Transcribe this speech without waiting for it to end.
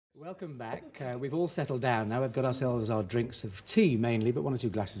Welcome back. We've all settled down now. We've got ourselves our drinks of tea mainly, but 1 or 2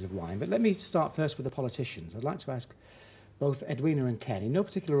 glasses of wine. But let me start first with the politicians. I'd like to ask both Edwina and Ken, in no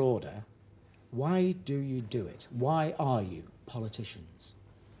particular order, why do you do it? Why are you politicians?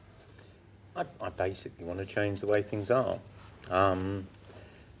 I basically want to change the way things are. I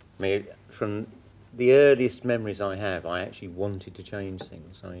mean, from the earliest memories I have, I actually wanted to change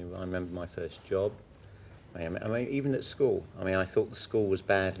things. I remember my first job. I mean, even at school. I mean, I thought the school was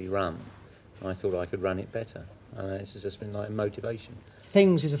badly run, and I thought I could run it better. This has just been like motivation.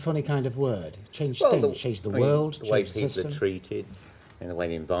 Things is a funny kind of word. Change things, change the world, the way change the people system. are treated, and the way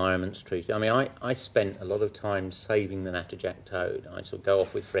the environment's treated. I mean, I spent a lot of time saving the natterjack toad. I'd sort of go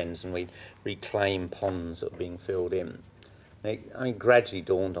off with friends and we'd reclaim ponds that were being filled in. And it gradually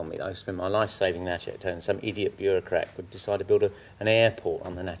dawned on me that I spent my life saving the natterjack toad, and some idiot bureaucrat would decide to build an airport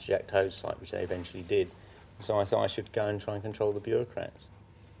on the natterjack toad site, which they eventually did. So I thought I should go and try and control the bureaucrats.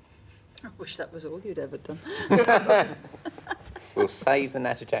 I wish that was all you'd ever done. We'll save the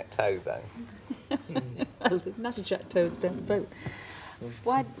natterjack toad, though. Well, the natterjack toads don't vote.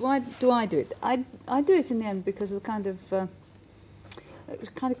 Why do I do it? I do it in the end because of the kind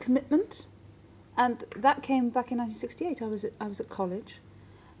of commitment, and that came back in 1968. I was at college,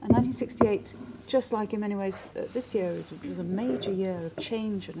 and 1968, just like in many ways this year, was a major year of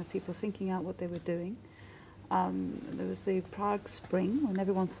change and of people thinking out what they were doing. There was the Prague Spring, when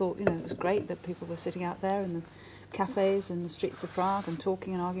everyone thought, you know, it was great that people were sitting out there in the cafes in the streets of Prague and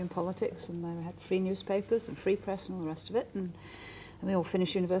talking and arguing politics, and they had free newspapers and free press and all the rest of it. And we all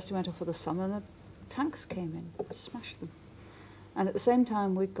finished university, went off for the summer, and the tanks came in, smashed them. And at the same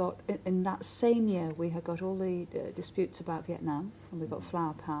time, we got, in that same year, we had got all the disputes about Vietnam, and we got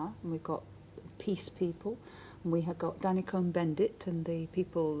flower power, and we got peace people. And we had got Danny Cohn-Bendit and the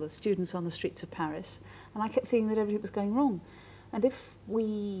students on the streets of Paris. And I kept feeling that everything was going wrong. And if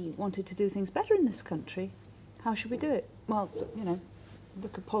we wanted to do things better in this country, how should we do it? Well, you know,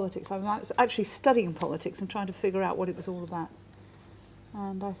 look at politics. I was actually studying politics and trying to figure out what it was all about.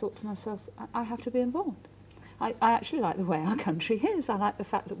 And I thought to myself, I have to be involved. I actually like the way our country is. I like the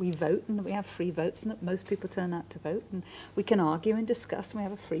fact that we vote and that we have free votes and that most people turn out to vote, and we can argue and discuss and we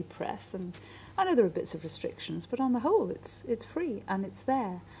have a free press. And I know there are bits of restrictions, but on the whole it's free and it's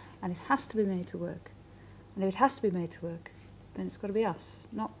there, and it has to be made to work. And if it has to be made to work, then it's got to be us,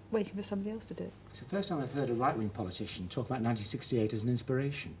 not waiting for somebody else to do it. It's the first time I've heard a right-wing politician talk about 1968 as an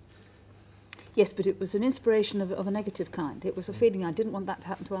inspiration. Yes, but it was an inspiration of a negative kind. It was a feeling I didn't want that to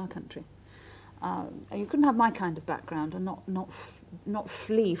happen to our country. You couldn't have my kind of background and not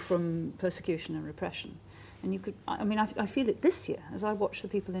flee from persecution and repression. And you could, I mean, I feel it this year as I watch the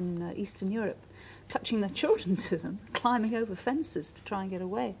people in Eastern Europe touching their children to them, climbing over fences to try and get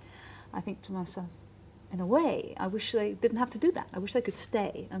away. I think to myself, in a way, I wish they didn't have to do that. I wish they could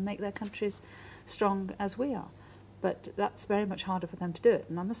stay and make their countries strong as we are. But that's very much harder for them to do it.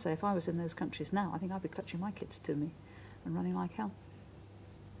 And I must say, if I was in those countries now, I think I'd be clutching my kids to me and running like hell.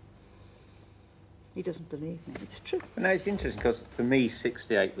 He doesn't believe me. It's true. No, it's interesting because for me,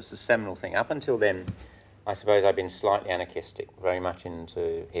 68 was the seminal thing. Up until then, I suppose I've been slightly anarchistic, very much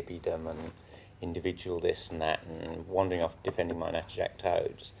into hippiedom and individual this and that, and wandering off defending my natterjack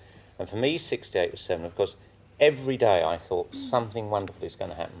toads. And for me, 68 was seminal because every day I thought something wonderful is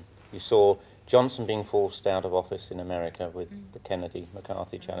going to happen. You saw Johnson being forced out of office in America with the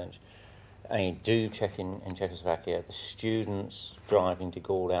Kennedy-McCarthy challenge. And you do check in Czechoslovakia, the students driving de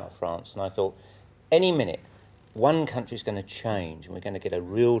Gaulle out of France, and I thought, any minute, one country's going to change and we're going to get a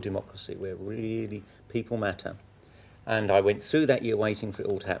real democracy where really people matter. And I went through that year waiting for it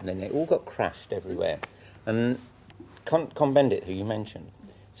all to happen, and they all got crushed everywhere. And Cohn-Bendit, who you mentioned,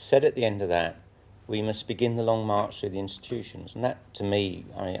 said at the end of that, we must begin the long march through the institutions. And that, to me,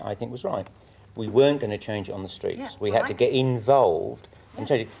 I think was right. We weren't going to change it on the streets. Yeah, we had to get involved and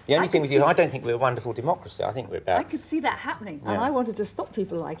change it. The only thing with you, I don't think we're a wonderful democracy. I think we're about... I could see that happening, and I wanted to stop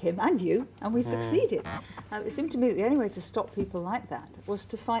people like him and you, and we succeeded. It seemed to me that the only way to stop people like that was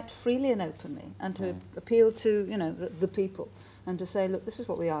to fight freely and openly, and to appeal to, you know, the people, and to say, look, this is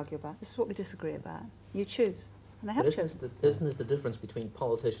what we argue about, this is what we disagree about. You choose. And they have chosen. Isn't this the difference between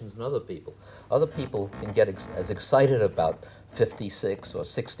politicians and other people? Other people can get as excited about 56 or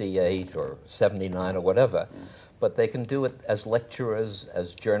 68 or 79 or whatever, but they can do it as lecturers,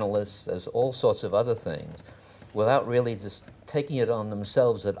 as journalists, as all sorts of other things, without really just taking it on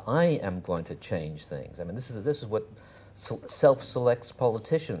themselves that I am going to change things. I mean, this is what self-selects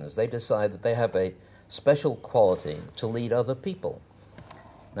politicians. They decide that they have a special quality to lead other people.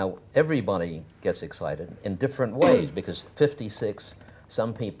 Now, everybody gets excited in different ways, because 56,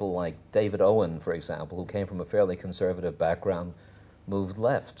 some people like David Owen, for example, who came from a fairly conservative background, moved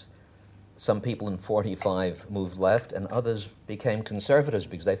left. some people in 45 moved left and others became conservatives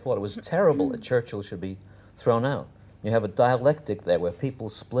because they thought it was terrible that Churchill should be thrown out. You have a dialectic there where people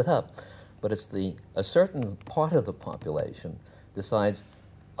split up, but it's a certain part of the population decides,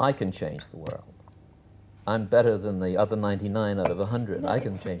 I can change the world. I'm better than the other 99 out of 100. No, I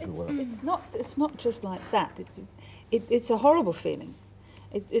can change the world. It's not just like that. It's a horrible feeling.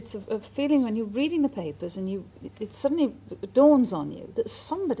 It's a feeling when you're reading the papers and it suddenly dawns on you that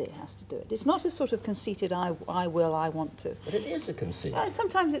somebody has to do it. It's not a sort of conceited, I will, I want to. But it is a conceit.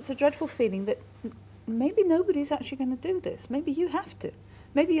 Sometimes it's a dreadful feeling that maybe nobody's actually going to do this. Maybe you have to.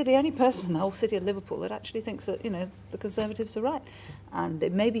 Maybe you're the only person in the whole city of Liverpool that actually thinks that, the Conservatives are right. And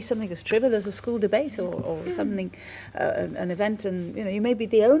it may be something as trivial as a school debate or something, an event, and, you may be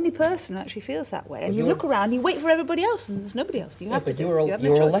the only person who actually feels that way. And you look around, you wait for everybody else, and there's nobody else. You have to do it. You have no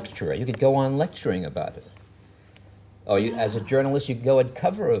you're a choice. lecturer. You could go on lecturing about it. Or as a journalist, you could go and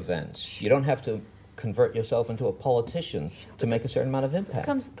cover events. You don't have to convert yourself into a politician to make a certain amount of impact.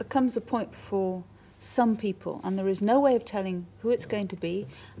 There comes a point for some people, and there is no way of telling who it's going to be.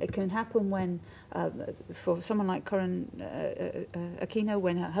 It can happen when, for someone like Corinne Aquino,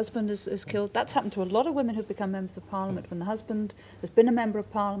 when her husband is killed. That's happened to a lot of women who've become members of Parliament, when the husband has been a member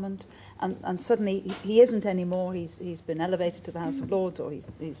of Parliament and suddenly he isn't anymore. He's been elevated to the House of Lords, or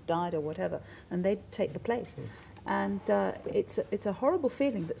he's died, or whatever, and they take the place. And it's a horrible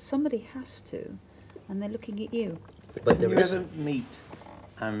feeling that somebody has to, and they're looking at you. But do you ever meet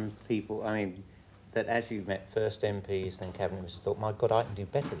people, that as you met first MPs, then cabinet ministers, thought, my God, I can do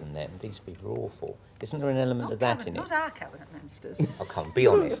better than them. These people are awful. Isn't there an element of that in it? Not our cabinet ministers. Oh, come, be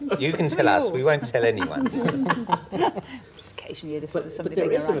honest. You can tell us. We won't tell anyone. Just occasionally you listen to somebody. But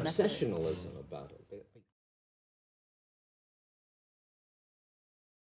there is an message. obsessionalism about it.